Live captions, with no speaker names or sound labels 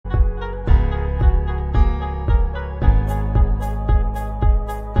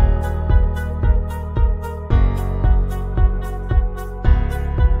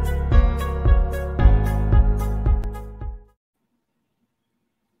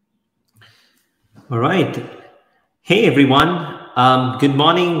All right. Hey, everyone. Good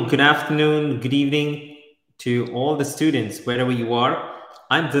morning, good afternoon, good evening to all the students, wherever you are.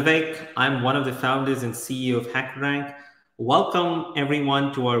 I'm Vivek. I'm one of the founders and CEO of HackerRank. Welcome,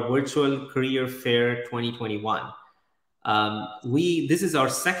 everyone, to our virtual career fair 2021. This is our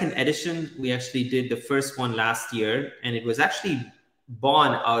second edition. We actually did the first one last year, and it was actually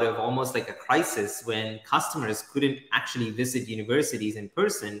born out of almost like a crisis when customers couldn't actually visit universities in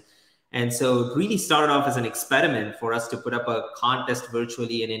person. And so it really started off as an experiment for us to put up a contest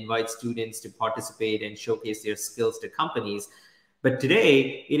virtually and invite students to participate and showcase their skills to companies. But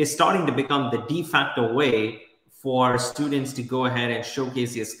today, it is starting to become the de facto way for students to go ahead and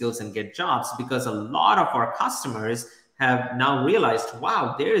showcase their skills and get jobs, because a lot of our customers have now realized,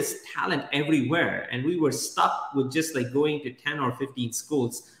 wow, there is talent everywhere. And we were stuck with just like going to 10 or 15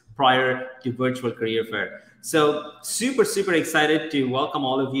 schools prior to virtual career fair. So super, super excited to welcome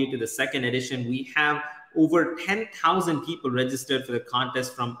all of you to the second edition. We have over 10,000 people registered for the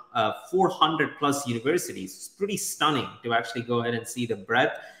contest from 400 plus universities. It's pretty stunning to actually go ahead and see the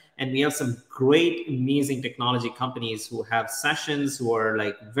breadth. And we have some great, amazing technology companies who have sessions, who are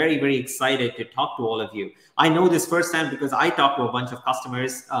like very, very excited to talk to all of you. I know this firsthand because I talk to a bunch of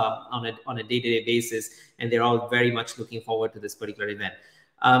customers on a day-to-day basis, and they're all very much looking forward to this particular event.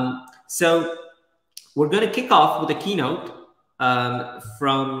 So we're going to kick off with a keynote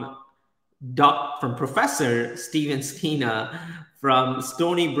from Professor Steven Skiena from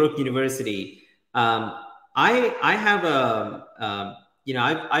Stony Brook University. I have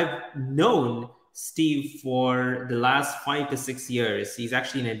I've known Steve for the last 5 to 6 years. He's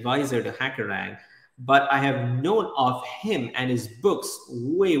actually an advisor to HackerRank, but I have known of him and his books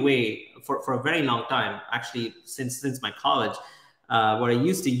way for a very long time, actually since my college, where I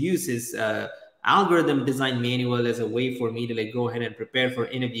used to use his algorithm design manual as a way for me to like go ahead and prepare for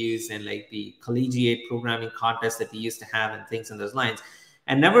interviews and like the collegiate programming contests that we used to have and things in those lines.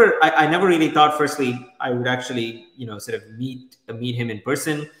 And I never really thought, firstly, I would actually, sort of meet him in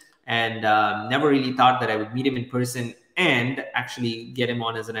person, and never really thought that I would meet him in person and actually get him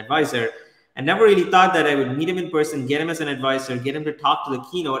on as an advisor. And never really thought that I would meet him in person, get him as an advisor, get him to talk to the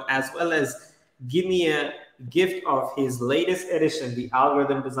keynote, as well as give me a gift of his latest edition, the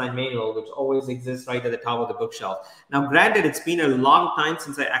Algorithm Design Manual, which always exists right at the top of the bookshelf. Now, granted, it's been a long time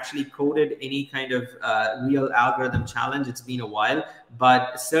since I actually coded any kind of real algorithm challenge. It's been a while,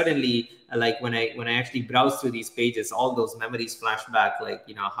 but certainly, like when I actually browse through these pages, all those memories flash back. Like,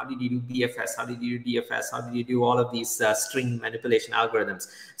 how did you do BFS? How did you do DFS? How did you do all of these string manipulation algorithms?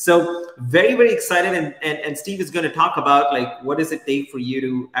 So very, very excited. And Steve is going to talk about like, what does it take for you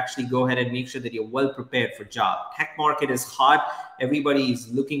to actually go ahead and make sure that you're well prepared for job. Tech market is hot. Everybody is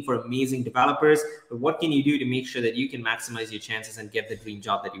looking for amazing developers, but what can you do to make sure that you can maximize your chances and get the dream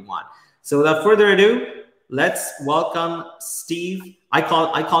job that you want? So without further ado, let's welcome Steve. I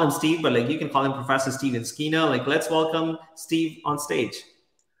call him Steve, but like you can call him Professor Steven Skiena. Like, let's welcome Steve on stage.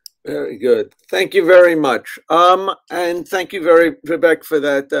 Very good. Thank you very much. And thank you Vivek, for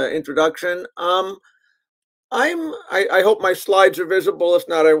that introduction. I hope my slides are visible. If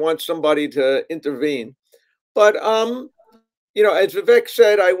not, I want somebody to intervene. But as Vivek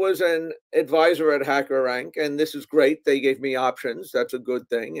said, I was an advisor at HackerRank, and this is great. They gave me options. That's a good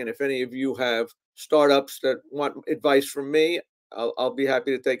thing. And if any of you have startups that want advice from me, I'll be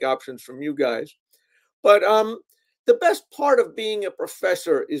happy to take options from you guys. But the best part of being a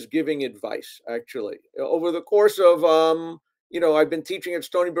professor is giving advice, actually. Over the course of, I've been teaching at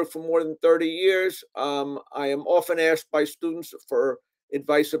Stony Brook for more than 30 years. I am often asked by students for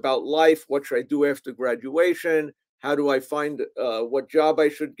advice about life. What should I do after graduation? How do I find what job I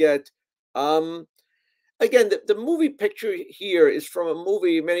should get? Again, the movie picture here is from a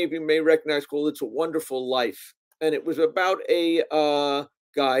movie many of you may recognize called It's a Wonderful Life. And it was about a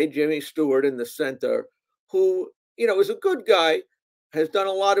guy, Jimmy Stewart, in the center, who, is a good guy, has done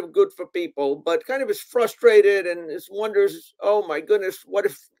a lot of good for people, but kind of is frustrated and wonders, oh my goodness, what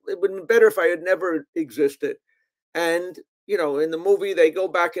if it would have been better if I had never existed? And, in the movie, they go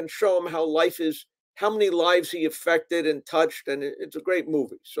back and show him how many lives he affected and touched. And it's a great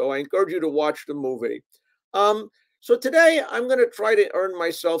movie. So I encourage you to watch the movie. So today I'm going to try to earn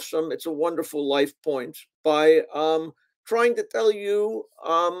myself some It's a Wonderful Life points by trying to tell you,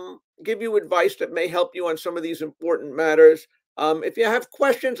 give you advice that may help you on some of these important matters. If you have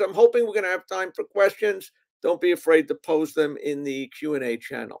questions, I'm hoping we're going to have time for questions. Don't be afraid to pose them in the Q&A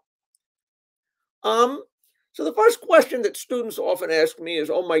channel. So the first question that students often ask me is,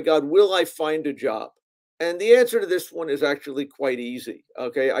 oh my God, will I find a job? And the answer to this one is actually quite easy.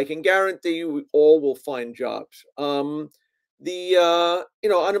 Okay, I can guarantee you we all will find jobs. The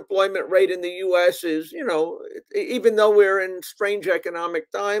unemployment rate in the U.S. is, even though we're in strange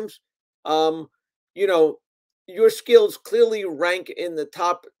economic times, um, you know, your skills clearly rank in the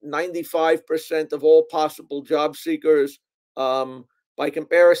top 95% of all possible job seekers. By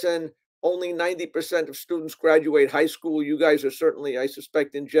comparison, only 90% of students graduate high school. You guys are certainly, I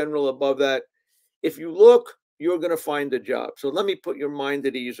suspect, in general above that. If you look, you're going to find a job. So let me put your mind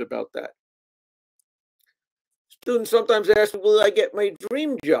at ease about that. Students sometimes ask, will I get my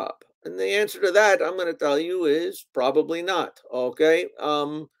dream job? And the answer to that, I'm going to tell you, is probably not. Okay.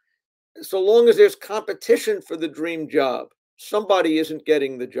 So long as there's competition for the dream job, somebody isn't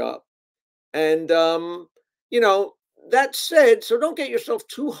getting the job. And, that said, so don't get yourself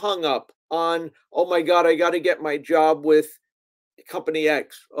too hung up on, oh my God, I got to get my job with company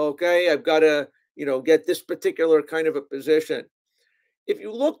X. Okay. I've got to, get this particular kind of a position. If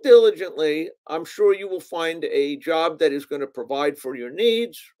you look diligently, I'm sure you will find a job that is going to provide for your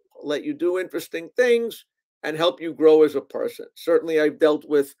needs, let you do interesting things, and help you grow as a person. Certainly, I've dealt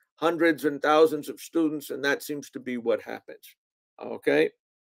with hundreds and thousands of students, and that seems to be what happens. Okay,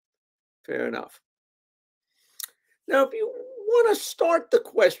 fair enough. Now, if you want to start the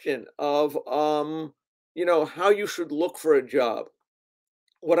question of, how you should look for a job,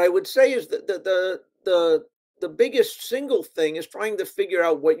 what I would say is that the biggest single thing is trying to figure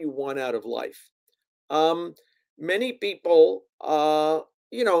out what you want out of life. Um, Many people, the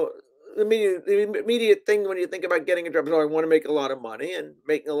immediate thing when you think about getting a job is, oh, I want to make a lot of money, and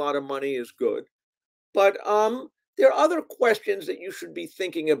making a lot of money is good. But there are other questions that you should be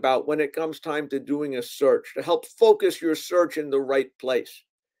thinking about when it comes time to doing a search to help focus your search in the right place.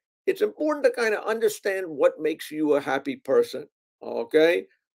 It's important to kind of understand what makes you a happy person. Okay.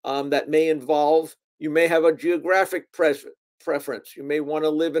 That may involve, you may have a geographic preference. You may want to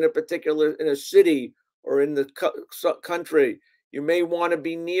live in a city or in the country. You may want to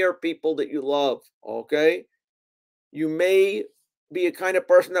be near people that you love. Okay. You may be a kind of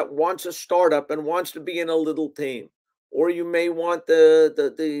person that wants a startup and wants to be in a little team, or you may want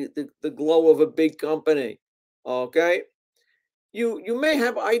the glow of a big company. Okay. You may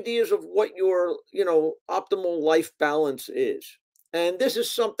have ideas of what your optimal life balance is, and this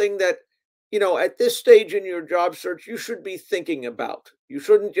is something that at this stage in your job search you should be thinking about. You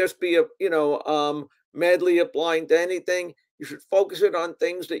shouldn't just be madly applying to anything. You should focus it on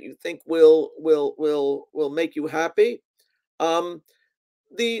things that you think will make you happy. um,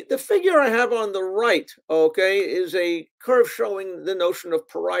 the figure I have on the right, okay, is a curve showing the notion of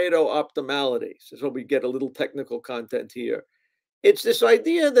Pareto optimality. So we get a little technical content here. It's this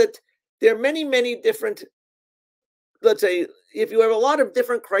idea that there are many, many different, let's say, if you have a lot of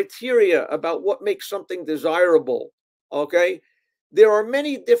different criteria about what makes something desirable, okay, there are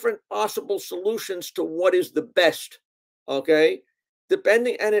many different possible solutions to what is the best, okay,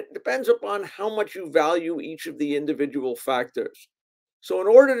 and it depends upon how much you value each of the individual factors. So in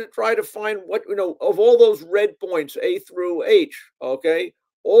order to try to find what, of all those red points, A through H, okay,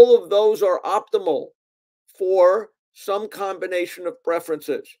 all of those are optimal for some combination of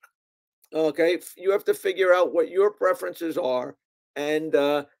preferences. Okay, you have to figure out what your preferences are and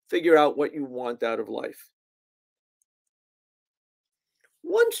figure out what you want out of life.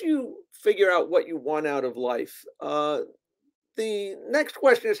 Once you figure out what you want out of life, the next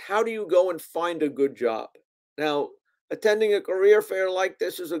question is, how do you go and find a good job? Now, attending a career fair like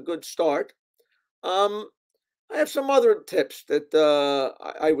this is a good start. Um, I have some other tips that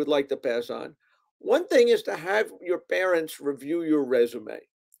I would like to pass on. One thing is to have your parents review your resume.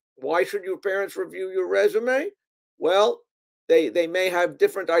 Why should your parents review your resume? Well, they may have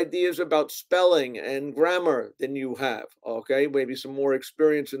different ideas about spelling and grammar than you have. Okay, maybe some more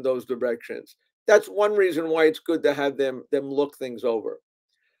experience in those directions. That's one reason why it's good to have them look things over.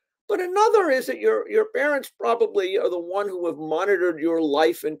 But another is that your parents probably are the one who have monitored your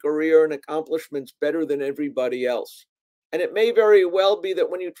life and career and accomplishments better than everybody else. And it may very well be that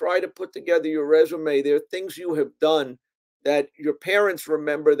when you try to put together your resume, there are things you have done that your parents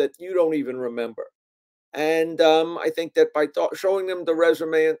remember that you don't even remember. And I think that by showing them the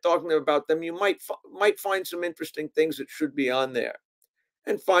resume and talking to them about them, you might find some interesting things that should be on there.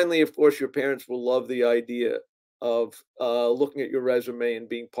 And finally, of course, your parents will love the idea of looking at your resume and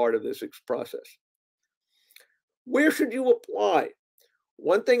being part of this process. Where should you apply?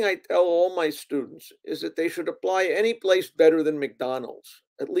 One thing I tell all my students is that they should apply any place better than McDonald's,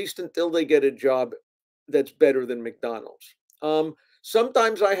 at least until they get a job that's better than McDonald's.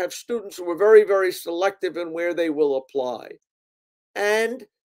 Sometimes I have students who are very, very selective in where they will apply. And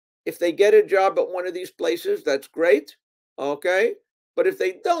if they get a job at one of these places, that's great. Okay. But if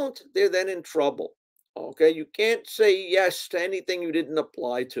they don't, they're then in trouble. Okay, you can't say yes to anything you didn't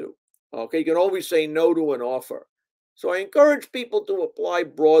apply to. Okay, you can always say no to an offer. So I encourage people to apply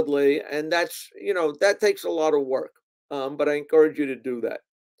broadly, and that takes a lot of work. But I encourage you to do that.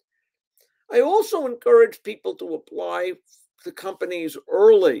 I also encourage people to apply to companies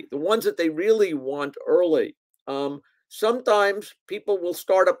early, the ones that they really want early. Sometimes people will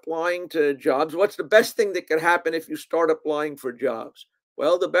start applying to jobs. What's the best thing that could happen if you start applying for jobs?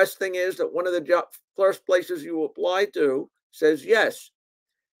 Well, the best thing is that one of the first places you apply to says yes.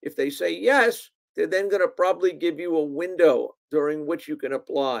 If they say yes, they're then going to probably give you a window during which you can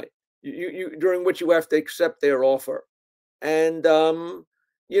apply, during which you have to accept their offer. And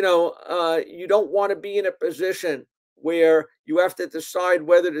you don't want to be in a position where you have to decide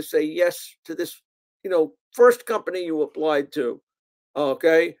whether to say yes to this, first company you applied to,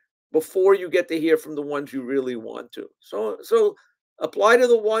 okay, before you get to hear from the ones you really want to. So apply to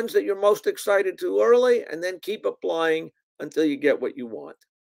the ones that you're most excited to early, and then keep applying until you get what you want.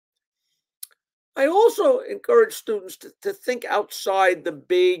 I also encourage students to think outside the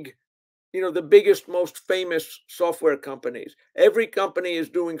biggest, most famous software companies. Every company is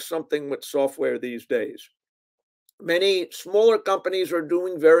doing something with software these days. Many smaller companies are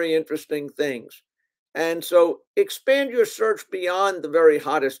doing very interesting things. And so expand your search beyond the very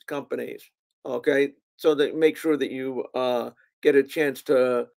hottest companies, okay? So that make sure that you get a chance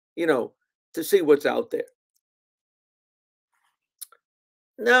to see what's out there.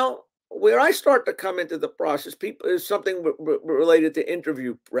 Now, where I start to come into the process, people is something related to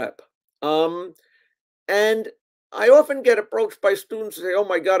interview prep. Um, And I often get approached by students who say, "Oh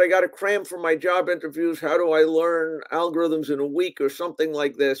my God, I got to cram for my job interviews. How do I learn algorithms in a week or something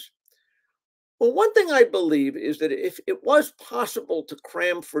like this?" Well, one thing I believe is that if it was possible to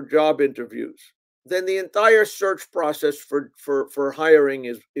cram for job interviews, then the entire search process for hiring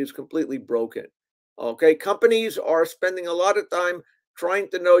is completely broken. Okay, companies are spending a lot of time trying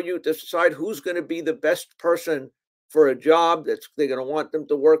to know you to decide who's going to be the best person for a job that's they're going to want them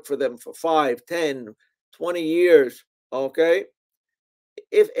to work for them for 5, 10, 20 years. Okay,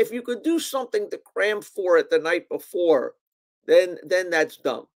 if you could do something to cram for it the night before, then that's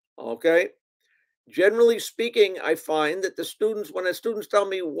dumb. Okay, generally speaking, I find that when the students tell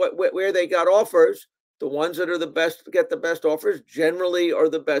me where they got offers, the ones that are the best get the best offers generally are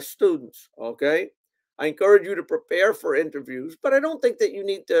the best students. Okay, I encourage you to prepare for interviews, but I don't think that you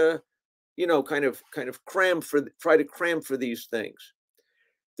need to, kind of try to cram for these things.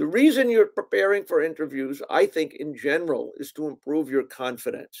 The reason you're preparing for interviews, I think, in general, is to improve your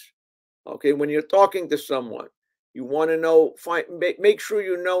confidence. Okay, when you're talking to someone, you want to make sure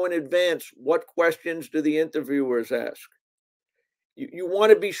you know in advance what questions do the interviewers ask. You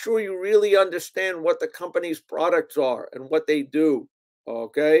want to be sure you really understand what the company's products are and what they do.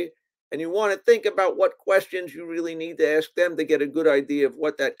 Okay, and you want to think about what questions you really need to ask them to get a good idea of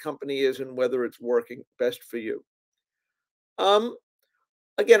what that company is and whether it's working best for you. Um,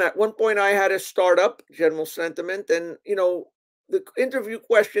 Again, at one point I had a startup, General Sentiment, and the interview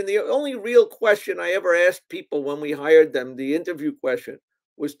question, the only real question I ever asked people when we hired them, the interview question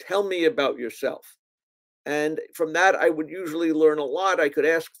was, "Tell me about yourself." And from that, I would usually learn a lot. I could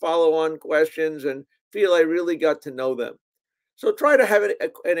ask follow-on questions and feel I really got to know them. So try to have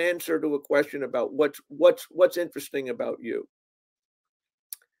an answer to a question about what's interesting about you.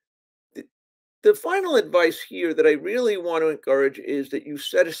 The final advice here that I really want to encourage is that you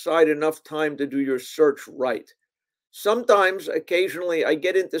set aside enough time to do your search right. Sometimes, occasionally, I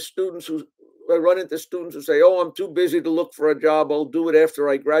run into students who say, "Oh, I'm too busy to look for a job. I'll do it after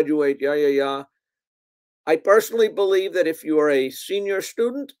I graduate." Yeah, yeah, yeah. I personally believe that if you are a senior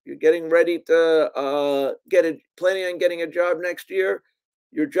student, you're getting ready to planning on getting a job next year,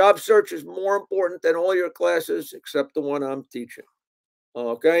 your job search is more important than all your classes except the one I'm teaching.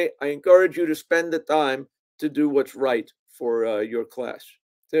 Okay, I encourage you to spend the time to do what's right for your class,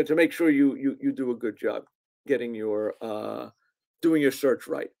 to make sure you do a good job getting your doing your search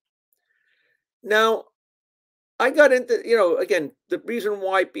right. Now, I got into again, the reason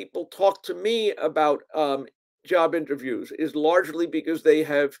why people talk to me about job interviews is largely because they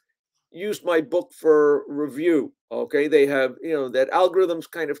have used my book for review. Okay, they have that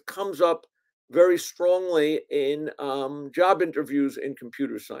algorithms kind of comes up very strongly in job interviews in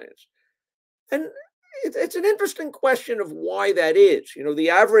computer science. And it's an interesting question of why that is. The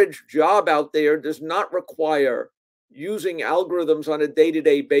average job out there does not require using algorithms on a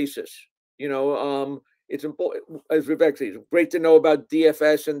day-to-day basis. It's important, as Vivek says, it's great to know about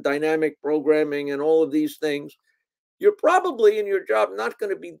DFS and dynamic programming and all of these things. You're probably in your job not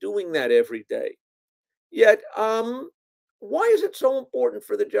going to be doing that every day. Yet, why is it so important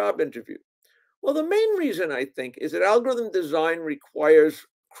for the job interview? Well, the main reason I think is that algorithm design requires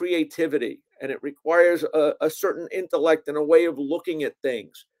creativity and it requires a certain intellect and a way of looking at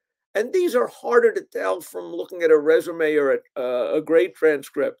things. And these are harder to tell from looking at a resume or a grade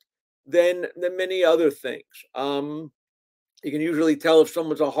transcript than many other things. You can usually tell if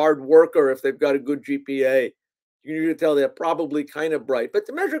someone's a hard worker if they've got a good GPA. You can usually tell they're probably kind of bright. But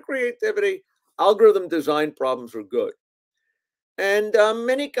to measure creativity, algorithm design problems are good. And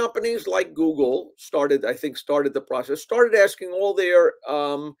many companies like Google started the process, started asking all their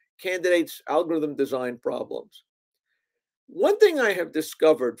candidates algorithm design problems. One thing I have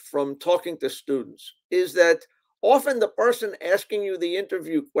discovered from talking to students is that often the person asking you the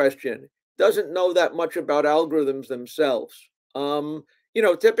interview question doesn't know that much about algorithms themselves.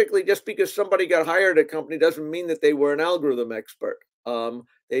 Typically just because somebody got hired at a company doesn't mean that they were an algorithm expert.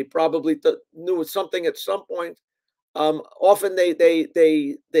 They probably knew something at some point. Often they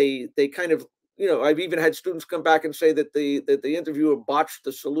kind of, I've even had students come back and say that the interviewer botched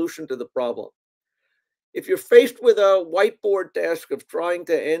the solution to the problem. If you're faced with a whiteboard task of trying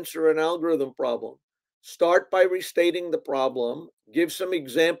to answer an algorithm problem, start by restating the problem, give some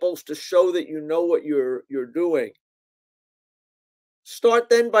examples to show that you know what you're doing. Start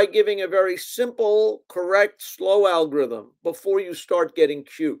then by giving a very simple, correct, slow algorithm before you start getting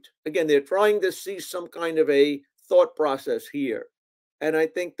cute. Again, they're trying to see some kind of a thought process here. And I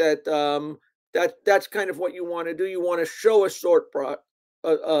think that that's kind of what you want to do. You want to show a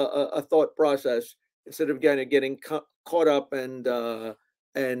thought process instead of getting caught up and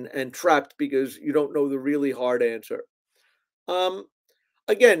trapped because you don't know the really hard answer. Um,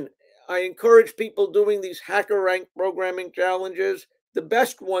 Again, I encourage people doing these HackerRank programming challenges. The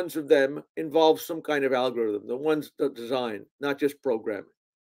best ones of them involve some kind of algorithm, the ones that design, not just programming.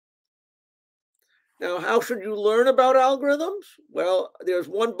 Now, how should you learn about algorithms? Well, there's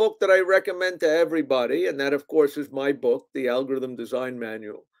one book that I recommend to everybody, and that, of course, is my book, The Algorithm Design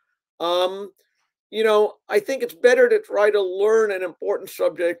Manual. Um, I think it's better to try to learn an important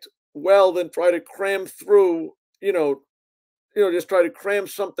subject well than try to cram through, just try to cram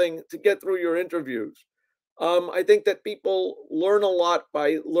something to get through your interviews. I think that people learn a lot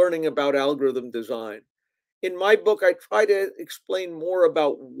by learning about algorithm design. In my book, I try to explain more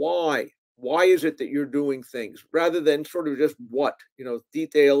about why. Why is it that you're doing things rather than sort of just what,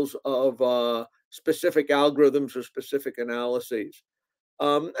 details of specific algorithms or specific analyses.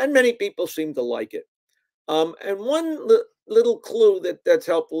 And many people seem to like it. And one little clue that's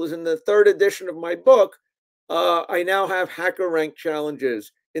helpful is in the third edition of my book, I now have HackerRank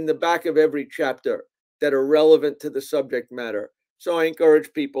challenges in the back of every chapter that are relevant to the subject matter. So I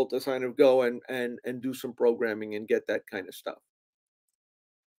encourage people to kind of go and do some programming and get that kind of stuff.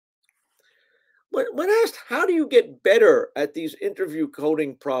 When asked, how do you get better at these interview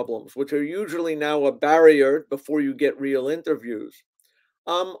coding problems, which are usually now a barrier before you get real interviews?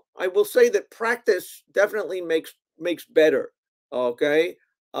 I will say that practice definitely makes better. Okay.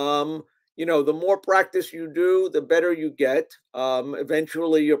 The more practice you do, the better you get.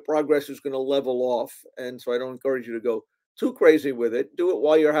 Eventually, your progress is going to level off, and so I don't encourage you to go too crazy with it. Do it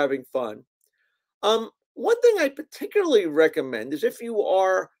while you're having fun. One thing I particularly recommend is if you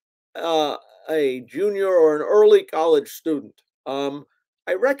are uh, a junior or an early college student.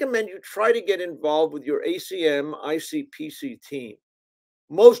 I recommend you try to get involved with your ACM ICPC team.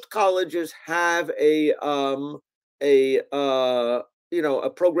 Most colleges have a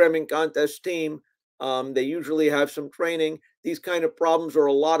programming contest team. They usually have some training. These kind of problems are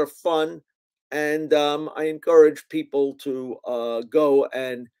a lot of fun, and I encourage people to go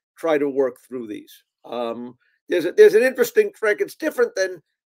and try to work through these. There's an interesting trick. It's different than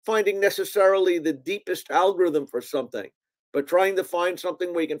finding necessarily the deepest algorithm for something, but trying to find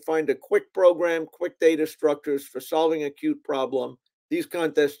something where you can find a quick program, quick data structures for solving a acute problem. These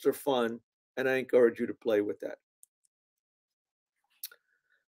contests are fun, and I encourage you to play with that.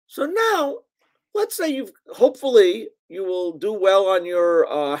 So now, let's say hopefully you will do well on your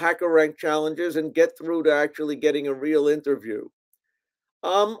HackerRank challenges and get through to actually getting a real interview.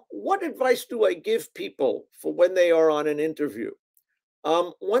 What advice do I give people for when they are on an interview?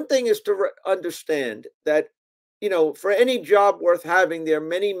 One thing is to understand that, for any job worth having, there are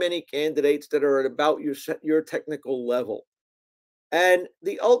many, many candidates that are at about your technical level. And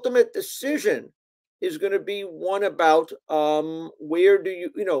the ultimate decision is going to be one about where do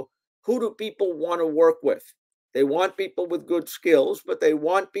who do people want to work with? They want people with good skills, but they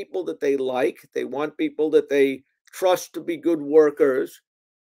want people that they like. They want people that they trust to be good workers.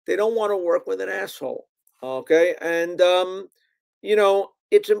 They don't want to work with an asshole. Okay. And,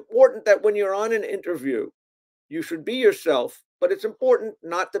 it's important that when you're on an interview, you should be yourself, but it's important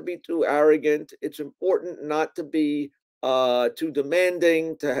not to be too arrogant. It's important not to be too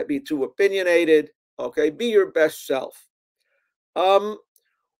demanding, to be too opinionated. Okay, be your best self. Um,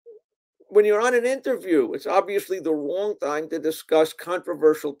 when you're on an interview, it's obviously the wrong time to discuss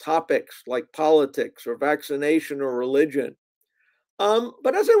controversial topics like politics or vaccination or religion.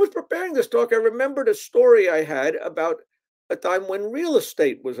 But as I was preparing this talk, I remembered a story I had about a time when real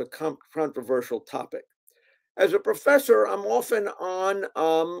estate was a controversial topic. As a professor, I'm often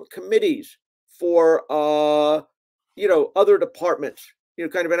on committees for other departments.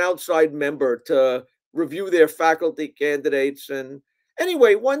 Kind of an outside member to review their faculty candidates. And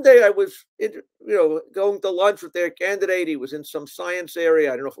anyway, one day I was going to lunch with their candidate. He was in some science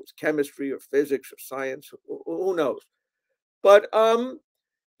area. I don't know if it was chemistry or physics or science. Who knows? But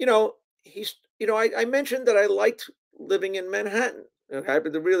he's I mentioned that I liked living in Manhattan. I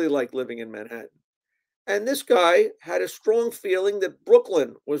happen to really like living in Manhattan. And this guy had a strong feeling that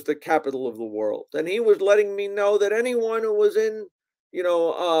Brooklyn was the capital of the world. And he was letting me know that anyone who was in,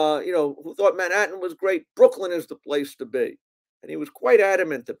 who thought Manhattan was great, Brooklyn is the place to be. And he was quite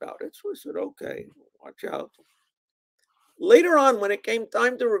adamant about it. So I said, okay, watch out. Later on, when it came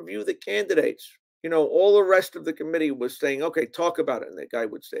time to review the candidates, all the rest of the committee was saying, okay, talk about it. And the guy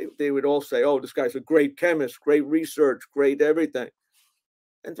would say, they would all say, oh, this guy's a great chemist, great research, great everything.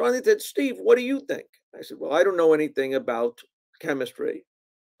 And finally they said, Steve, what do you think? I said, well, I don't know anything about chemistry,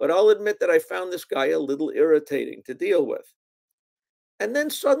 but I'll admit that I found this guy a little irritating to deal with. And then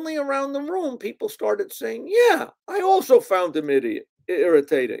suddenly around the room, people started saying, yeah, I also found him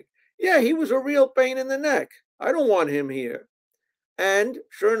irritating. Yeah, he was a real pain in the neck. I don't want him here. And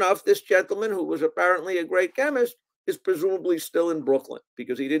sure enough, this gentleman, who was apparently a great chemist, is presumably still in Brooklyn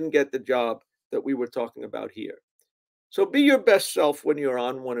because he didn't get the job that we were talking about here. So be your best self when you're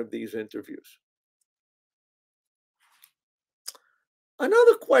on one of these interviews.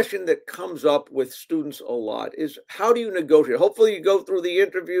 Another question that comes up with students a lot is, how do you negotiate? Hopefully you go through the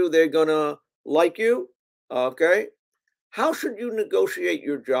interview, they're going to like you, okay? How should you negotiate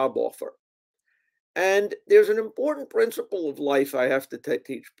your job offer? And there's an important principle of life I have to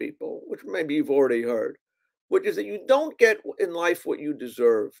teach people, which maybe you've already heard, which is that you don't get in life what you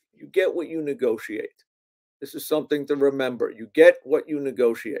deserve. You get what you negotiate. This is something to remember. You get what you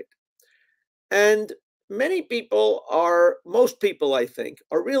negotiate. And most people, I think,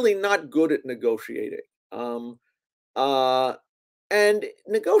 are really not good at negotiating. And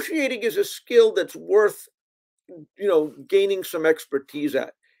negotiating is a skill that's worth, gaining some expertise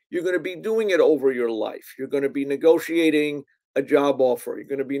at. You're going to be doing it over your life. You're going to be negotiating a job offer. You're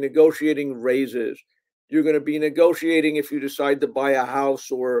going to be negotiating raises. You're going to be negotiating if you decide to buy a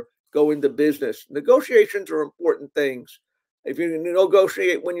house or go into business. Negotiations are important things. If you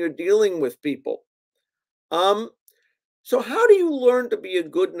negotiate when you're dealing with people. So how do you learn to be a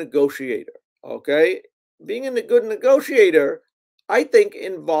good negotiator? Okay. Being a good negotiator, I think,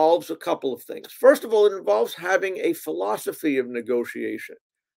 involves a couple of things. First of all, it involves having a philosophy of negotiation.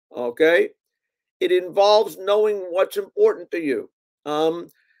 Okay. It involves knowing what's important to you.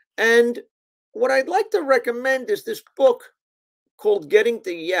 And what I'd like to recommend is this book called Getting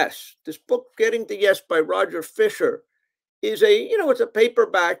to Yes. This book, Getting to Yes, by Roger Fisher, is it's a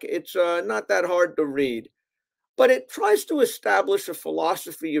paperback. It's not that hard to read, but it tries to establish a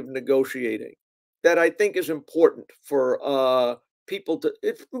philosophy of negotiating that I think is important for people to,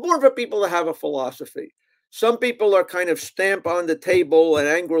 it's important for people to have a philosophy. Some people are kind of stamp on the table and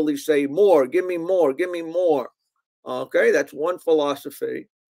angrily say, more, give me more, give me more. Okay, that's one philosophy.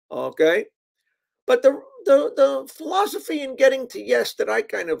 Okay. But the philosophy in Getting to Yes that I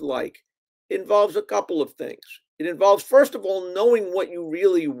kind of like involves a couple of things. It involves, first of all, knowing what you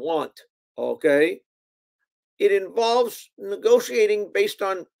really want. Okay. It involves negotiating based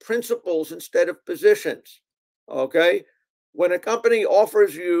on principles instead of positions. Okay. When a company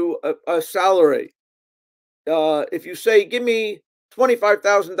offers you a salary, if you say, give me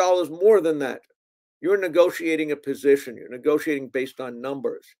 $25,000 more than that, you're negotiating a position. You're negotiating based on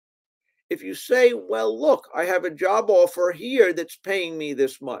numbers. If you say, well, look, I have a job offer here that's paying me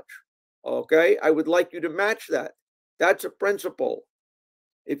this much. Okay, I would like you to match that. That's a principle.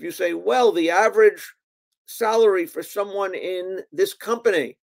 If you say, well, the average salary for someone in this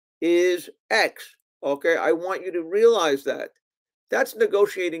company is X. Okay, I want you to realize that. That's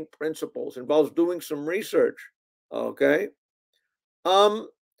negotiating principles. Involves doing some research. Okay.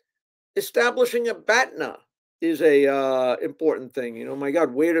 Establishing a BATNA is a important thing. My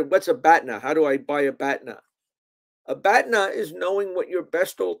God, what's a BATNA? How do I buy a BATNA? A BATNA is knowing what your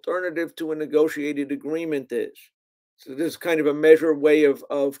best alternative to a negotiated agreement is. So this is kind of a measured way of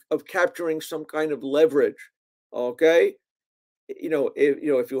capturing some kind of leverage. Okay.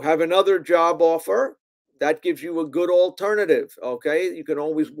 if you have another job offer, that gives you a good alternative. Okay, you can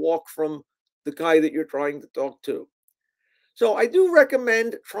always walk from the guy that you're trying to talk to. So I do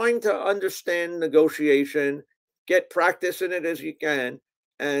recommend trying to understand negotiation, get practice in it as you can,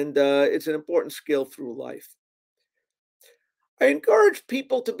 and it's an important skill through life. I encourage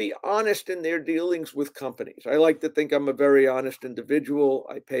people to be honest in their dealings with companies. I like to think I'm a very honest individual.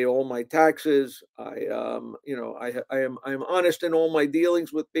 I pay all my taxes. I'm honest in all my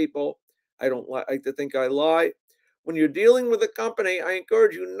dealings with people. I don't like to think I lie. When you're dealing with a company, I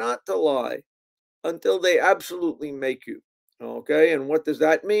encourage you not to lie until they absolutely make you. Okay, and what does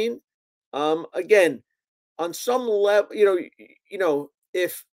that mean? Again, on some level,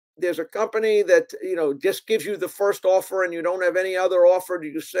 if there's a company that just gives you the first offer and you don't have any other offer, do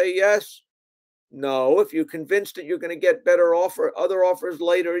you say yes? No. If you're convinced that you're going to get other offers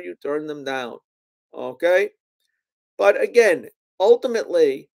later, you turn them down. Okay, but again,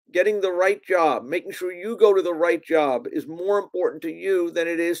 ultimately, getting the right job, making sure you go to the right job is more important to you than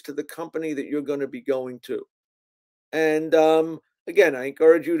it is to the company that you're going to be going to. And again, I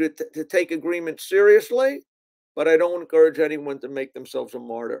encourage you to take agreement seriously, but I don't encourage anyone to make themselves a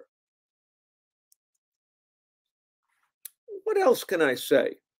martyr. What else can I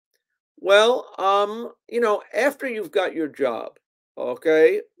say? Well, after you've got your job,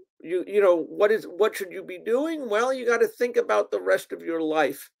 okay, what should you be doing? Well, you got to think about the rest of your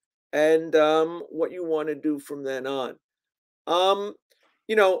life and what you want to do from then on. Um,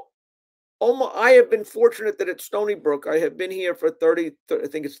 you know, I have been fortunate that at Stony Brook, I have been here for I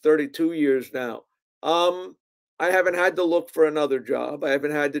think it's 32 years now. Um, I haven't had to look for another job. I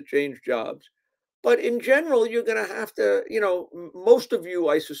haven't had to change jobs. But in general, you're going to have to, most of you,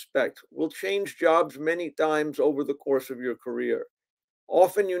 I suspect, will change jobs many times over the course of your career.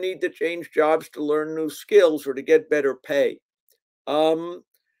 Often you need to change jobs to learn new skills or to get better pay. Um,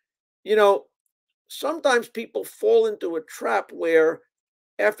 you know, Sometimes people fall into a trap where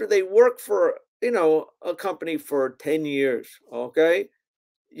after they work for, a company for 10 years, okay,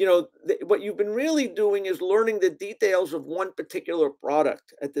 what you've been really doing is learning the details of one particular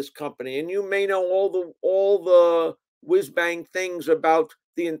product at this company, and you may know all the whiz bang things about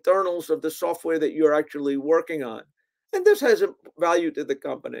the internals of the software that you're actually working on, and this has a value to the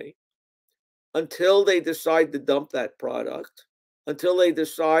company until they decide to dump that product, until they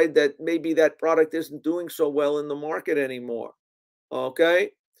decide that maybe that product isn't doing so well in the market anymore.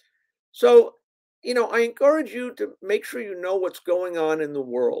 Okay, so, I encourage you to make sure you know what's going on in the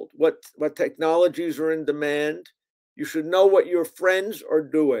world, what technologies are in demand. You should know what your friends are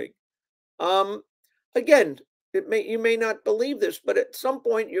doing. Um, Again, you may not believe this, but at some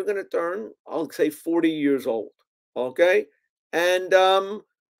point you're going to turn, I'll say, 40 years old. Okay, and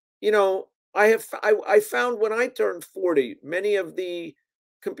you know, I found when I turned 40, many of the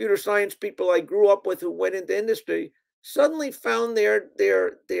computer science people I grew up with who went into industry suddenly found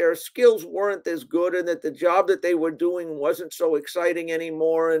their skills weren't as good and that the job that they were doing wasn't so exciting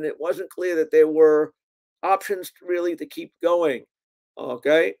anymore, and it wasn't clear that there were options really to keep going.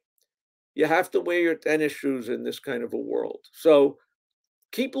 Okay? You have to wear your tennis shoes in this kind of a world. So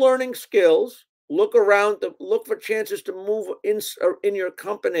keep learning skills, look around to look for chances to move in your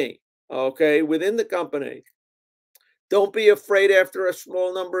company, okay, within the company. Don't be afraid after a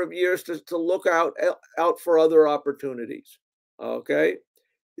small number of years to look out for other opportunities. Okay,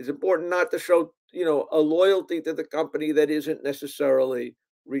 it's important not to show a loyalty to the company that isn't necessarily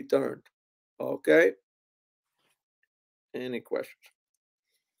returned. Okay, any questions?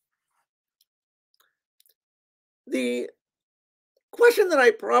 The question that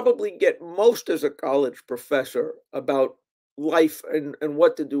I probably get most as a college professor about life and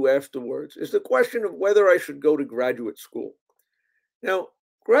what to do afterwards is the question of whether I should go to graduate school. Now,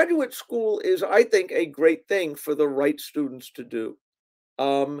 graduate school is, I think, a great thing for the right students to do.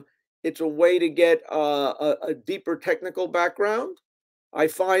 Um, it's a way to get a deeper technical background. I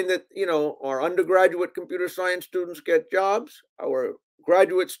find that, our undergraduate computer science students get jobs. Our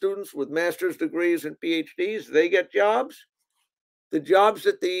graduate students with master's degrees and PhDs, they get jobs. The jobs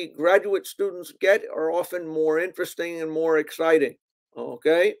that the graduate students get are often more interesting and more exciting.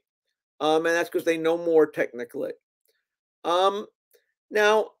 Okay. And that's because they know more technically. Um,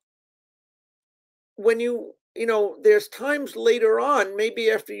 Now, when there's times later on,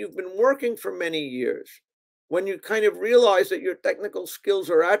 maybe after you've been working for many years, when you kind of realize that your technical skills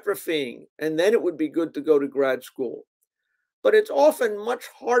are atrophying, and then it would be good to go to grad school. But it's often much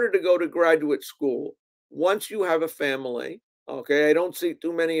harder to go to graduate school once you have a family. Okay, I don't see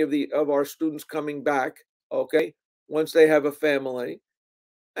too many of our students coming back. Okay, once they have a family,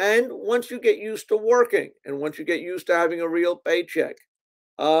 And once you get used to working and once you get used to having a real paycheck,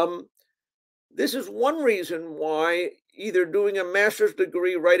 um, this is one reason why either doing a master's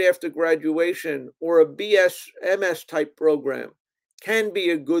degree right after graduation or a BS, MS type program can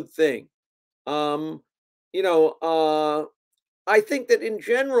be a good thing. Um, you know, I think that in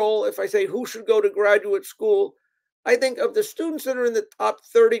general, if I say who should go to graduate school, I think of the students that are in the top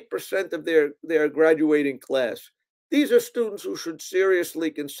 30% of their graduating class, these are students who should seriously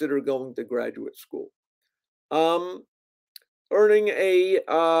consider going to graduate school. Um, Earning a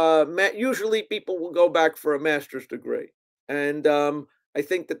usually people will go back for a master's degree, and I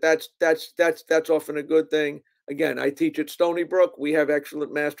think that that's often a good thing. Again, I teach at Stony Brook. We have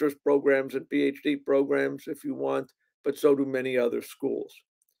excellent master's programs and PhD programs if you want, but so do many other schools.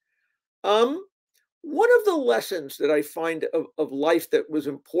 Um, One of the lessons that I find of life that was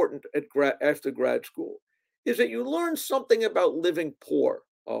important at after grad school is that you learn something about living poor.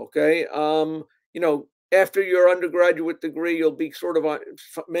 Okay. After your undergraduate degree, you'll be sort of on,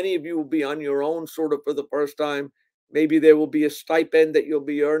 many of you will be on your own sort of for the first time. Maybe there will be a stipend that you'll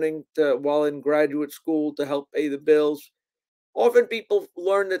be earning while in graduate school to help pay the bills. Often people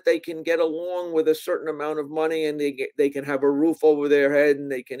learn that they can get along with a certain amount of money and they can have a roof over their head and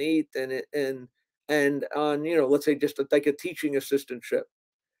they can eat and on let's say just like a teaching assistantship.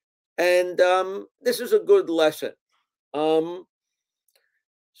 And this is a good lesson. Um,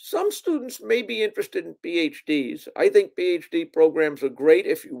 some students may be interested in PhDs. I think PhD programs are great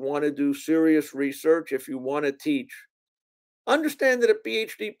if you want to do serious research, if you want to teach. Understand that a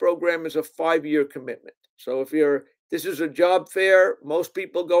PhD program is a 5-year commitment. So if you're this is a job fair, most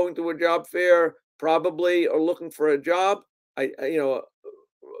people going to a job fair probably are looking for a job.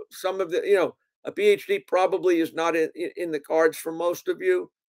 Some of the a PhD probably is not in the cards for most of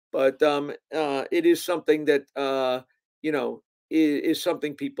you, but it is something that you know is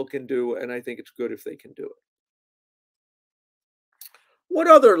something people can do, and I think it's good if they can do it. What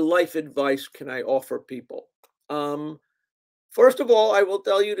other life advice can I offer people? Um, First of all, I will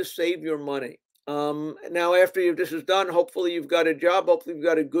tell you to save your money. Now, after this is done, hopefully you've got a job. Hopefully you've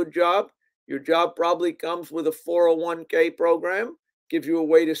got a good job. Your job probably comes with a 401k program, gives you a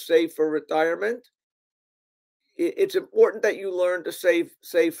way to save for retirement. It's important that you learn to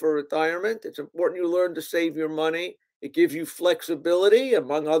save for retirement. It's important you learn to save your money. It gives you flexibility,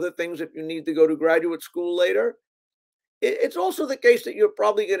 among other things, if you need to go to graduate school later. It's also the case that you're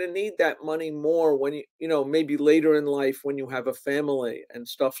probably going to need that money more when maybe later in life when you have a family and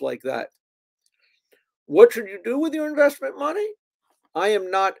stuff like that. What should you do with your investment money? I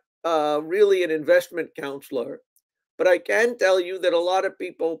am not really an investment counselor, but I can tell you that a lot of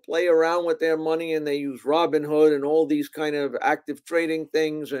people play around with their money and they use Robinhood and all these kind of active trading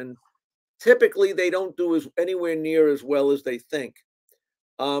things, and typically they don't do as anywhere near as well as they think.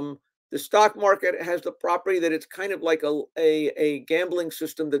 Um, the stock market has the property that it's kind of like a gambling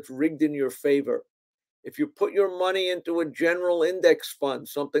system that's rigged in your favor. If you put your money into a general index fund,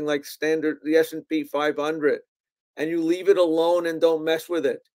 something like the S&P 500, and you leave it alone and don't mess with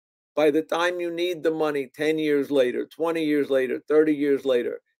it, by the time you need the money 10 years later, 20 years later, 30 years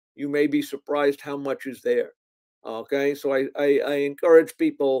later, you may be surprised how much is there. Okay, so I encourage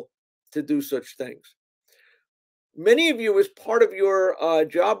people to do such things. Many of you, as part of your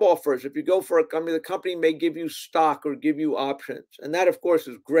job offers, if you go for a company, the company may give you stock or give you options. And that, of course,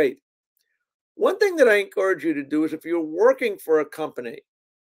 is great. One thing that I encourage you to do is if you're working for a company,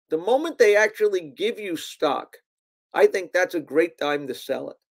 the moment they actually give you stock, I think that's a great time to sell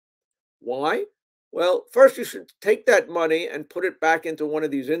it. Why? Well, first, you should take that money and put it back into one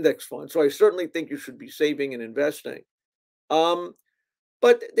of these index funds. So I certainly think you should be saving and investing. Um,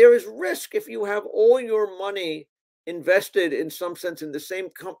 but there is risk if you have all your money invested in some sense in the same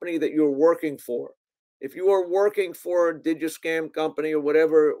company that you're working for. If you are working for a Digiscam company or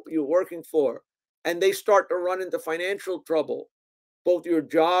whatever you're working for, and they start to run into financial trouble, both your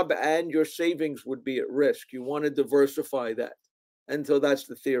job and your savings would be at risk. You want to diversify that. And so that's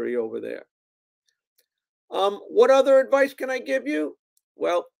the theory over there. What other advice can I give you?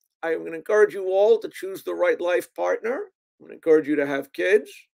 Well, I'm going to encourage you all to choose the right life partner. I'm going to encourage you to have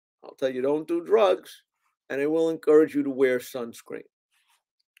kids. I'll tell you don't do drugs. And I will encourage you to wear sunscreen.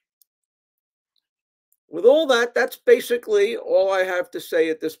 With all that, that's basically all I have to say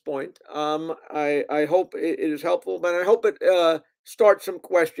at this point. I hope it is helpful, but I hope it starts some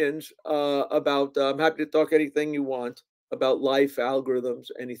questions about. I'm happy to talk anything you want about life, algorithms,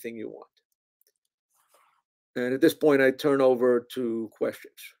 anything you want. And at this point, I turn over to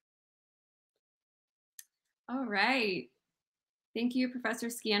questions. All right. Thank you, Professor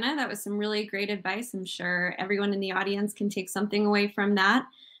Skiena. That was some really great advice. I'm sure everyone in the audience can take something away from that.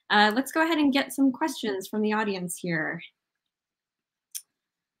 Let's go ahead and get some questions from the audience here.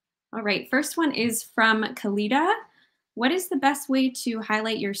 All right, first one is from Kalida. What is the best way to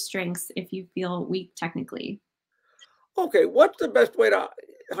highlight your strengths if you feel weak technically? Okay, what's the best way to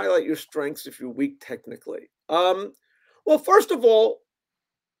highlight your strengths if you're weak technically? Well, first of all,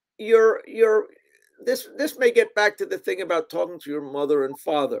 you're this may get back to the thing about talking to your mother and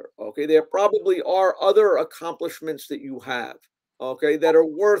father. Okay, there probably are other accomplishments that you have, okay, that are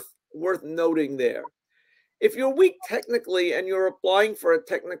worth noting there. If you're weak technically and you're applying for a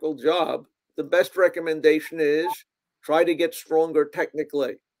technical job, the best recommendation is try to get stronger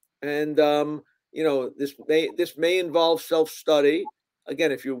technically. And this may involve self-study.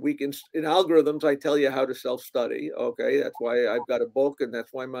 Again, if you're weak in algorithms, I tell you how to self-study. Okay, that's why I've got a book, and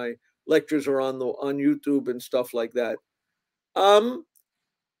that's why my lectures are on YouTube and stuff like that. Um,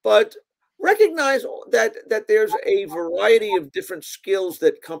 but recognize that there's a variety of different skills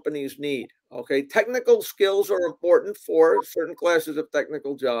that companies need. Okay, technical skills are important for certain classes of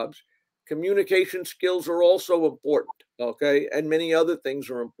technical jobs. Communication skills are also important. Okay, and many other things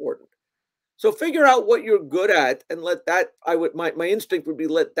are important. So figure out what you're good at and let that. My instinct would be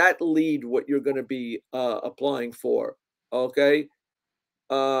let that lead what you're going to be applying for. Okay,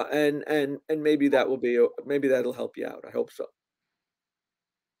 and maybe maybe that'll help you out. I hope so.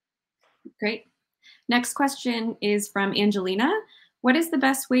 Great. Next question is from Angelina. What is the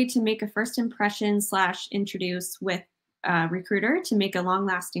best way to make a first impression / introduce with a recruiter to make a long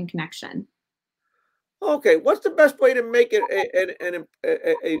lasting connection? Okay, what's the best way to make it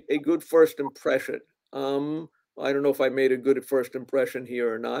a good first impression? I don't know if I made a good first impression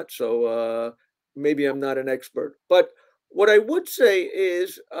here or not, so maybe I'm not an expert. But what I would say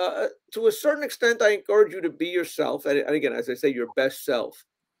is, to a certain extent, I encourage you to be yourself, and again, as I say, your best self.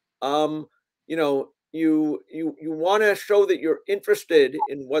 Um, you want to show that you're interested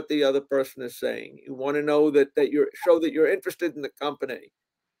in what the other person is saying. You want to know that show that you're interested in the company.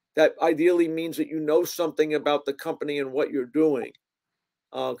 That ideally means that you know something about the company and what you're doing,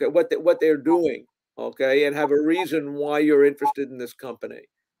 okay, what they're doing, okay, and have a reason why you're interested in this company,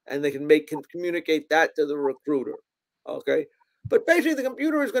 and they can communicate that to the recruiter, okay. But basically, the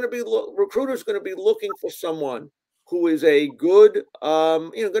recruiter is going to be looking for someone who is a good,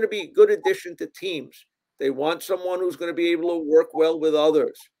 going to be a good addition to teams. They want someone who's going to be able to work well with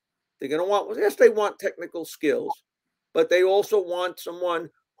others. They're going to want, yes, they want technical skills, but they also want someone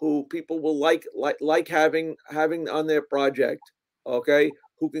who people will like having on their project, okay,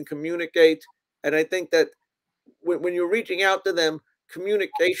 who can communicate. And I think that when you're reaching out to them,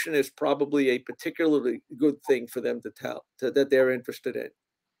 communication is probably a particularly good thing for them to that they're interested in.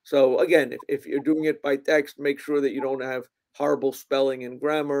 So again, if you're doing it by text, make sure that you don't have horrible spelling and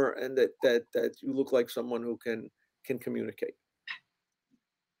grammar, and that you look like someone who can communicate.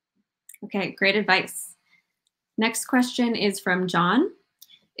 Okay, great advice. Next question is from John.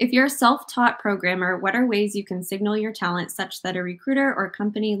 If you're a self-taught programmer, what are ways you can signal your talent such that a recruiter or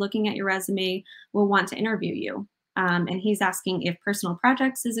company looking at your resume will want to interview you? And he's asking if personal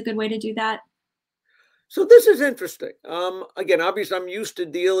projects is a good way to do that. So this is interesting. Again, obviously, I'm used to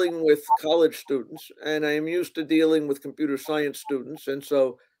dealing with college students, and I am used to dealing with computer science students, and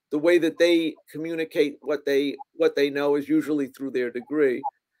so the way that they communicate what they know is usually through their degree.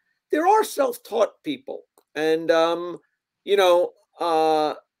 There are self-taught people, and you know,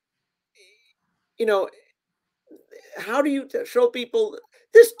 uh, you know, how do you show people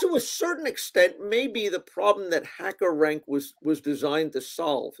this? To a certain extent may be the problem that HackerRank was designed to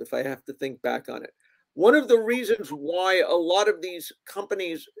solve, if I have to think back on it. One of the reasons why a lot of these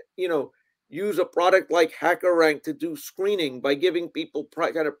companies, use a product like HackerRank to do screening by giving people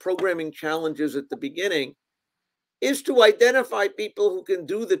kind of programming challenges at the beginning is to identify people who can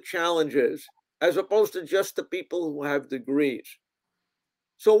do the challenges as opposed to just the people who have degrees.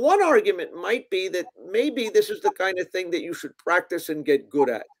 So one argument might be that maybe this is the kind of thing that you should practice and get good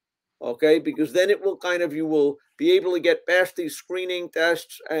at, okay? Because then you will be able to get past these screening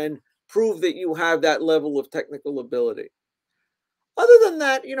tests and prove that you have that level of technical ability. Other than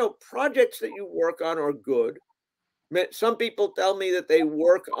that, projects that you work on are good. Some people tell me that they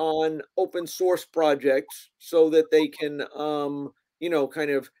work on open source projects so that they can, kind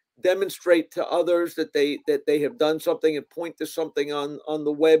of demonstrate to others that they have done something and point to something on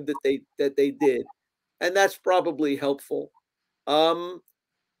the web that they did, and that's probably helpful. Um,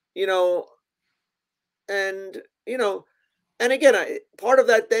 you know, and and again, part of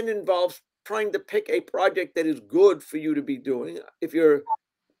that then involves trying to pick a project that is good for you to be doing. If you're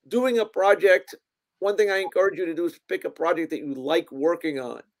doing a project one thing I encourage you to do is pick a project that you like working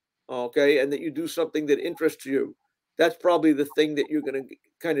on, okay, and that you do something that interests you. That's probably the thing that you're going to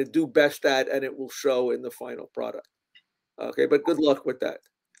kind of do best at, and it will show in the final product. Okay, but good luck with that.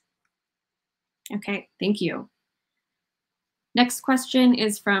 Okay, thank you. Next question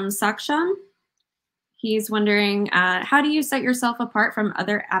is from Saksham. He's wondering, how do you set yourself apart from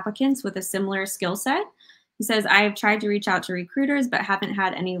other applicants with a similar skill set? He says, I have tried to reach out to recruiters, but haven't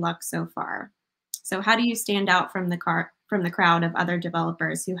had any luck so far. So how do you stand out from the crowd of other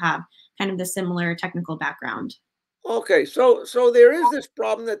developers who have kind of the similar technical background? Okay, so there is this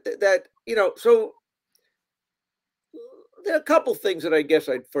problem that so there are a couple things that I guess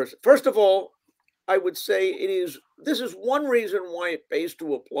I'd first of all, I would say this is one reason why it pays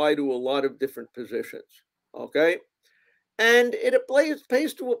to apply to a lot of different positions. Okay. And it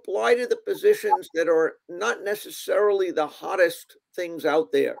pays to apply to the positions that are not necessarily the hottest things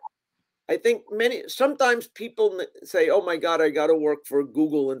out there. I think sometimes people say, oh my God, I got to work for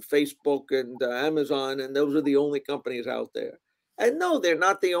Google and Facebook and Amazon, and those are the only companies out there. And no, they're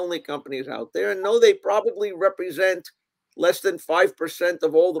not the only companies out there. And no, they probably represent less than 5%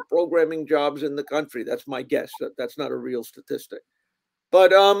 of all the programming jobs in the country. That's my guess. That's not a real statistic.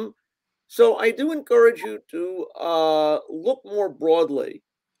 But so I do encourage you to look more broadly,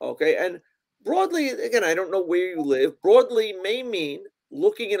 okay? And broadly, again, I don't know where you live. Broadly may mean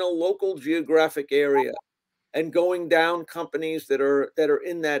looking in a local geographic area and going down companies that are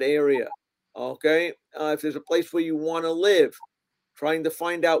in that area, okay? If there's a place where you want to live, trying to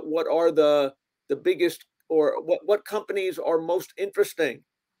find out what are the biggest or what companies are most interesting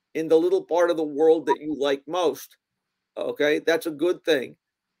in the little part of the world that you like most, okay? That's a good thing.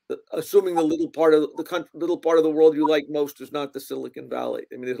 Assuming the little part of the world you like most is not the Silicon Valley.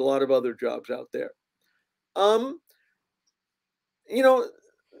 I mean, there's a lot of other jobs out there. The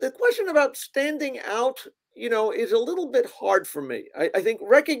question about standing out, is a little bit hard for me. I think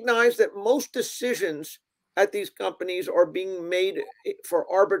recognize that most decisions at these companies are being made for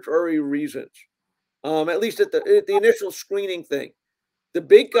arbitrary reasons. At least at the initial screening thing. The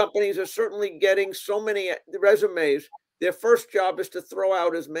big companies are certainly getting so many resumes. Their first job is to throw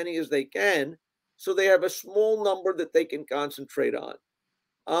out as many as they can, so they have a small number that they can concentrate on.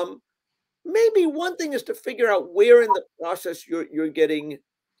 Maybe one thing is to figure out where in the process you're getting,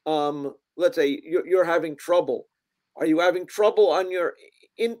 let's say you're having trouble. Are you having trouble on your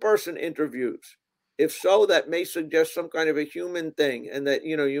in-person interviews? If so, that may suggest some kind of a human thing, and that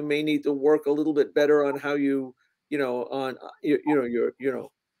you may need to work a little bit better on how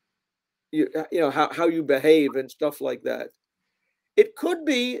how you behave and stuff like that. It could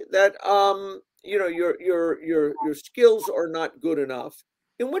be that your skills are not good enough,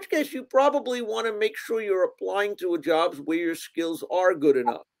 in which case you probably want to make sure you're applying to jobs where your skills are good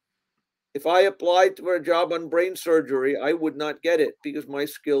enough. If I applied for a job on brain surgery, I would not get it because my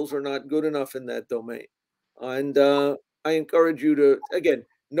skills are not good enough in that domain. And I encourage you to, again,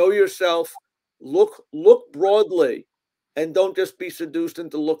 know yourself, look broadly, and don't just be seduced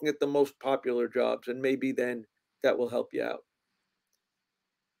into looking at the most popular jobs. And maybe then that will help you out.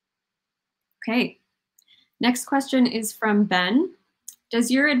 Okay. Next question is from Ben.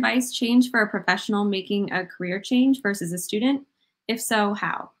 Does your advice change for a professional making a career change versus a student? If so,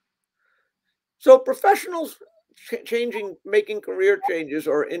 how? So professionals making career changes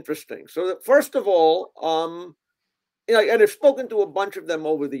are interesting. So first of all, and I've spoken to a bunch of them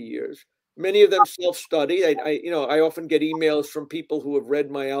over the years. Many of them self-study. I often get emails from people who have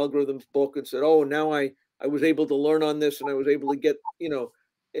read my algorithms book and said, "Oh, now I was able to learn on this, and I was able to get,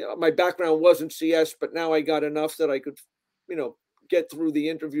 my background wasn't CS, but now I got enough that I could, get through the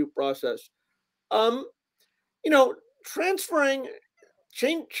interview process." Transferring,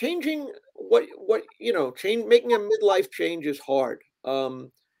 changing making a midlife change is hard.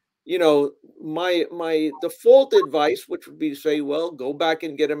 My default advice, which would be to say, well, go back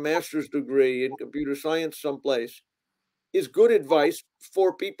and get a master's degree in computer science someplace, is good advice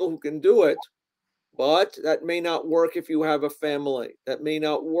for people who can do it. But that may not work if you have a family. That may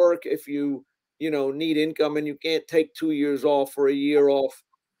not work if you need income and you can't take 2 years off or a year off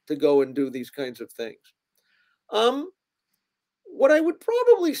to go and do these kinds of things. What I would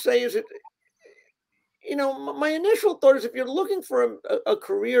probably say is my initial thought is if you're looking for a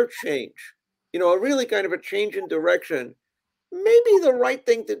career change, a really kind of a change in direction, maybe the right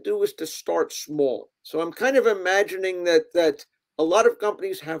thing to do is to start small. So I'm kind of imagining that a lot of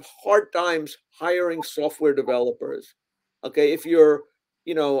companies have hard times hiring software developers. Okay, if you're,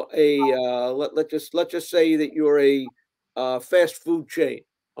 let's just say that you're a fast food chain,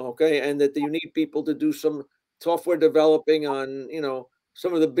 okay, and that you need people to do some software developing on,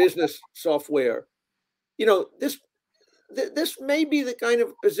 some of the business software. this may be the kind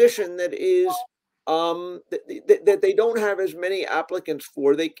of position that is that they don't have as many applicants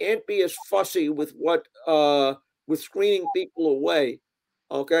for. They can't be as fussy with with screening people away.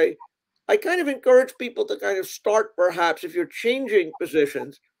 Okay, I kind of encourage people to kind of start, perhaps if you're changing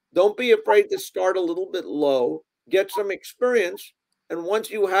positions, don't be afraid to start a little bit low, get some experience, and once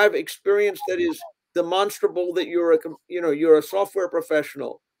you have experience that is demonstrable that you're a software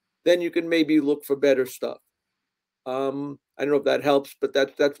professional, then you can maybe look for better stuff. I don't know if that helps, but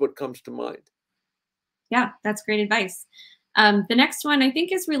that's what comes to mind. Yeah, that's great advice. The next one I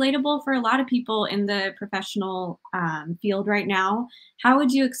think is relatable for a lot of people in the professional field right now. How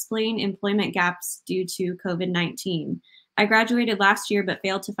would you explain employment gaps due to COVID-19? I graduated last year but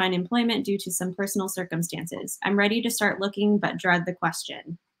failed to find employment due to some personal circumstances. I'm ready to start looking but dread the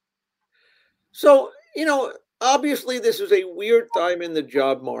question. So, obviously this is a weird time in the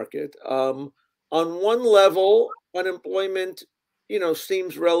job market. On one level, unemployment,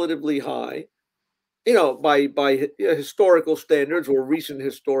 seems relatively high, by historical standards or recent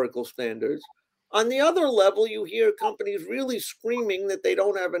historical standards. On the other level, you hear companies really screaming that they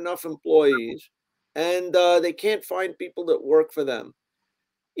don't have enough employees and they can't find people that work for them.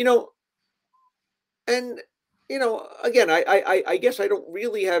 You know, and again, I guess I don't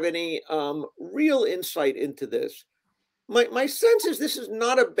really have any real insight into this. My sense is this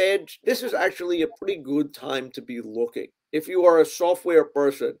is actually a pretty good time to be looking. If you are a software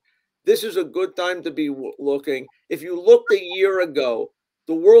person, this is a good time to be looking. If you looked a year ago,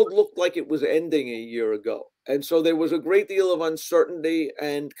 the world looked like it was ending a year ago. And so there was a great deal of uncertainty,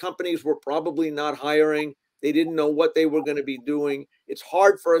 and companies were probably not hiring. They didn't know what they were going to be doing. It's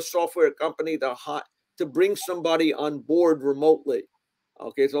hard for a software company to bring somebody on board remotely.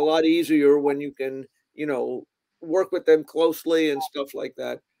 Okay, it's a lot easier when you can, work with them closely and stuff like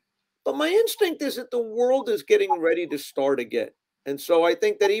that. But my instinct is that the world is getting ready to start again. And so I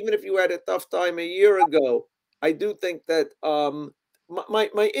think that even if you had a tough time a year ago, I do think that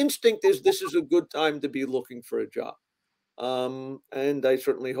my instinct is this is a good time to be looking for a job. And I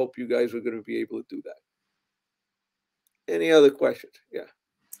certainly hope you guys are going to be able to do that. Any other questions? Yeah.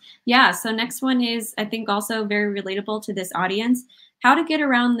 Yeah, so next one is, I think, also very relatable to this audience. How to get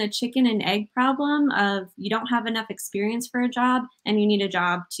around the chicken and egg problem of you don't have enough experience for a job and you need a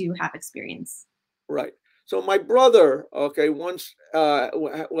job to have experience. Right. So my brother, okay, once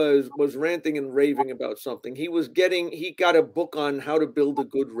was ranting and raving about something. He got a book on how to build a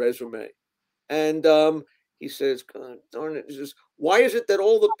good resume, and he says, "God darn it!" He says, "Why is it that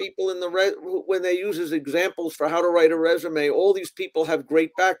all the people in when they use as examples for how to write a resume, all these people have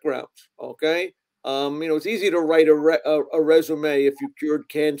great backgrounds? Okay, it's easy to write a resume if you cured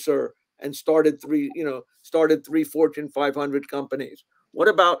cancer and started three Fortune 500 companies. What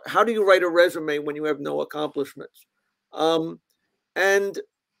about how do you write a resume when you have no accomplishments?" And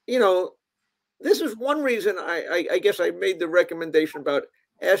you know, this is one reason I guess I made the recommendation about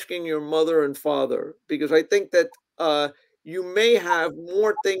asking your mother and father, because I think that you may have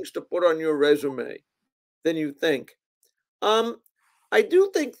more things to put on your resume than you think. Um, I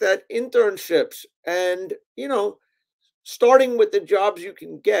do think that internships and starting with the jobs you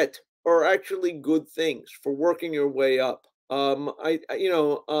can get are actually good things for working your way up. I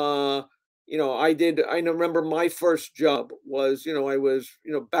remember my first job was, I was,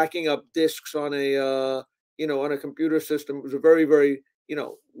 backing up disks on on a computer system. It was a very, very,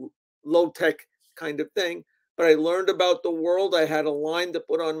 low tech kind of thing. But I learned about the world. I had a line to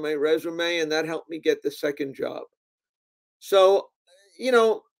put on my resume, and that helped me get the second job. So, you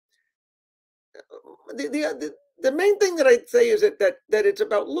know, the main thing that I'd say is that it's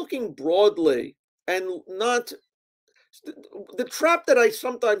about looking broadly and not the trap that I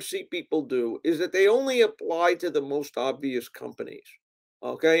sometimes see people do is that they only apply to the most obvious companies.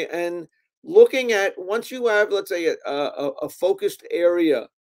 Okay. And looking at once you have, let's say, a focused area,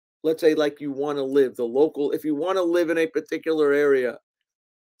 let's say, like you want to live, if you want to live in a particular area,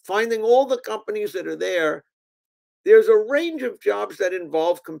 finding all the companies that are there, there's a range of jobs that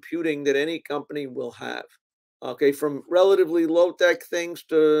involve computing that any company will have. Okay, from relatively low tech things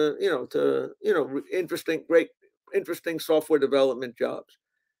to interesting software development jobs.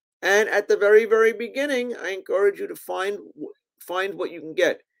 And at the very, very beginning, I encourage you to find what you can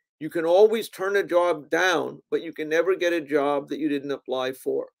get. You can always turn a job down, but you can never get a job that you didn't apply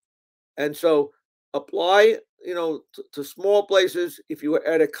for. And so apply, to small places. If you're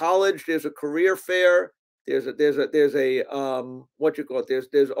at a college, there's a career fair. There's a what you call it.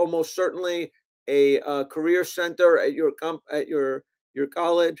 There's almost certainly a career center at your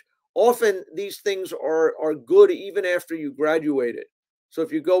college. Often these things are good even after you graduated. So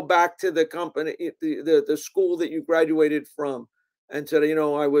if you go back to the company, the school that you graduated from, and said,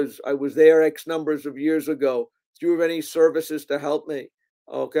 I was there X numbers of years ago. Do you have any services to help me?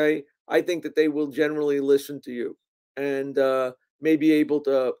 Okay, I think that they will generally listen to you and may be able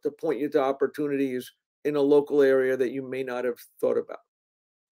to point you to opportunities in a local area that you may not have thought about.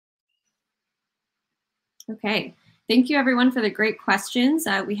 Okay. Thank you, everyone, for the great questions.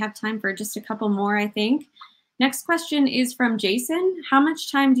 We have time for just a couple more, I think. Next question is from Jason. How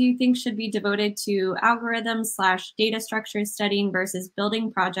much time do you think should be devoted to algorithms/data structures studying versus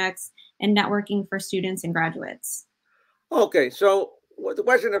building projects and networking for students and graduates? Okay, so the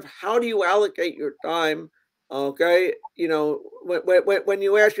question of how do you allocate your time? Okay, when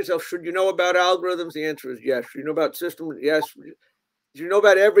you ask yourself, should you know about algorithms? The answer is yes. Should you know about systems? Yes. Should you know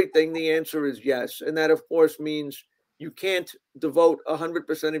about everything? The answer is yes. And that, of course, means you can't devote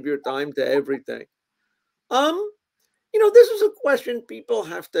 100% of your time to everything. This is a question people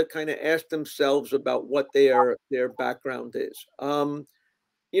have to kind of ask themselves about what their background is.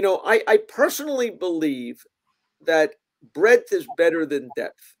 I personally believe that breadth is better than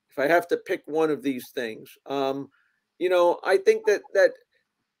depth. If I have to pick one of these things, I think that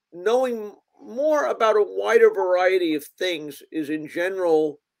knowing more about a wider variety of things is, in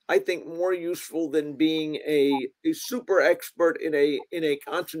general, I think, more useful than being a super expert in a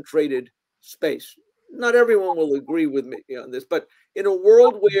concentrated space. Not everyone will agree with me on this, but in a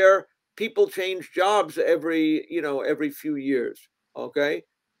world where people change jobs every few years, okay,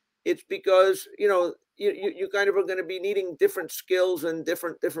 it's because you kind of are going to be needing different skills and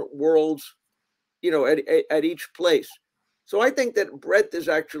different worlds, at each place. So I think that breadth is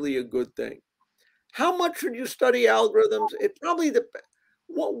actually a good thing. How much should you study algorithms? It probably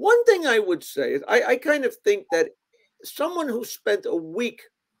one thing I would say is I kind of think that someone who spent a week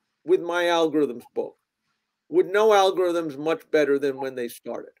with my algorithms book would know algorithms much better than when they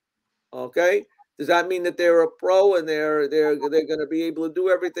started. Okay? Does that mean that they're a pro and they're going to be able to do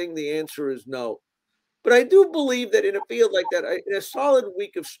everything? The answer is no. But I do believe that in a field like that, in a solid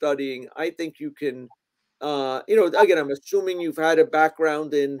week of studying, I think you can, again, I'm assuming you've had a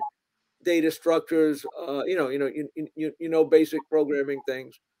background in data structures, basic programming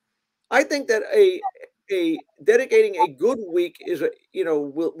things. I think that a dedicating a good week is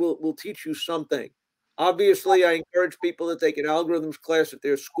will teach you something. Obviously, I encourage people to take an algorithms class at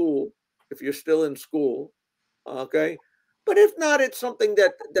their school if you're still in school. Okay, but if not, it's something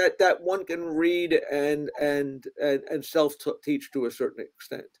that one can read and self teach to a certain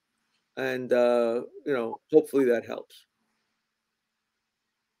extent, and hopefully that helps.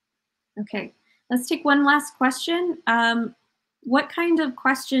 Okay, let's take one last question. What kind of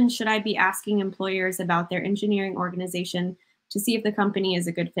questions should I be asking employers about their engineering organization to see if the company is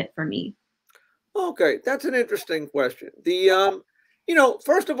a good fit for me? Okay, that's an interesting question.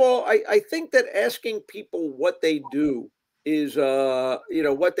 First of all, I think that asking people what they do is,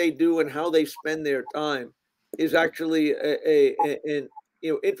 what they do and how they spend their time is actually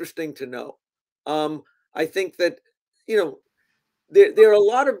interesting to know. I think that, there are a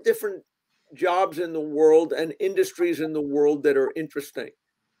lot of different jobs in the world and industries in the world that are interesting.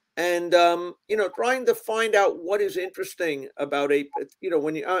 And trying to find out what is interesting about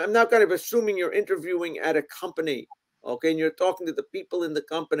I'm not kind of assuming you're interviewing at a company, okay, and you're talking to the people in the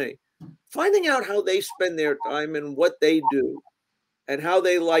company, finding out how they spend their time and what they do and how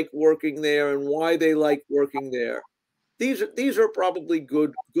they like working there and why they like working there. These are probably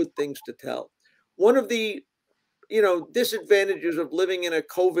good things to tell. One of the disadvantages of living in a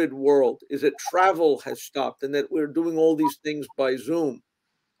COVID world is that travel has stopped and that we're doing all these things by Zoom.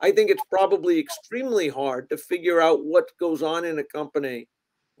 I think it's probably extremely hard to figure out what goes on in a company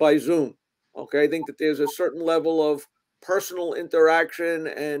by Zoom. Okay, I think that there's a certain level of personal interaction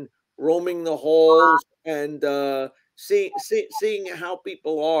and roaming the halls and seeing how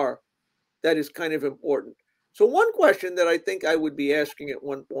people are, that is kind of important. So one question that I think I would be asking at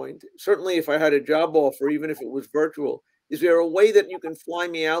one point, certainly if I had a job offer, even if it was virtual, is there a way that you can fly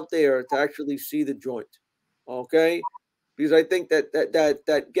me out there to actually see the joint? Okay, because I think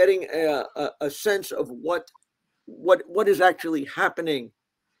that getting a sense of what is actually happening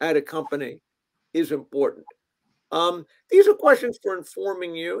at a company is important. These are questions for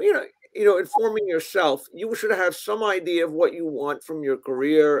informing you. Informing yourself. You should have some idea of what you want from your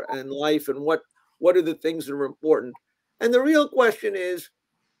career and life, and what are the things that are important. And the real question is,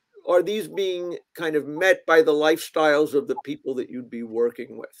 are these being kind of met by the lifestyles of the people that you'd be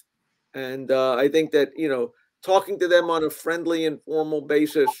working with? And I think that talking to them on a friendly, informal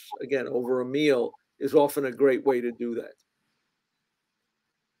basis, again over a meal, is often a great way to do that.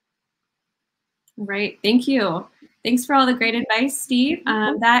 Right. Thank you. Thanks for all the great advice, Steve.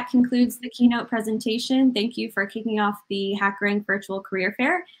 That concludes the keynote presentation. Thank you for kicking off the HackerRank Virtual Career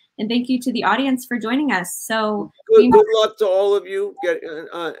Fair. And thank you to the audience for joining us. So good luck to all of you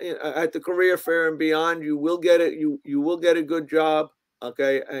at the career fair and beyond. You will get it. You will get a good job.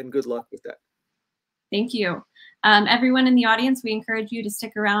 Okay. And good luck with that. Thank you. Everyone in the audience, we encourage you to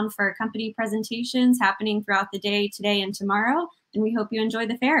stick around for company presentations happening throughout the day, today and tomorrow. And we hope you enjoy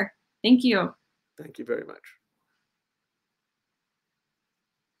the fair. Thank you. Thank you very much.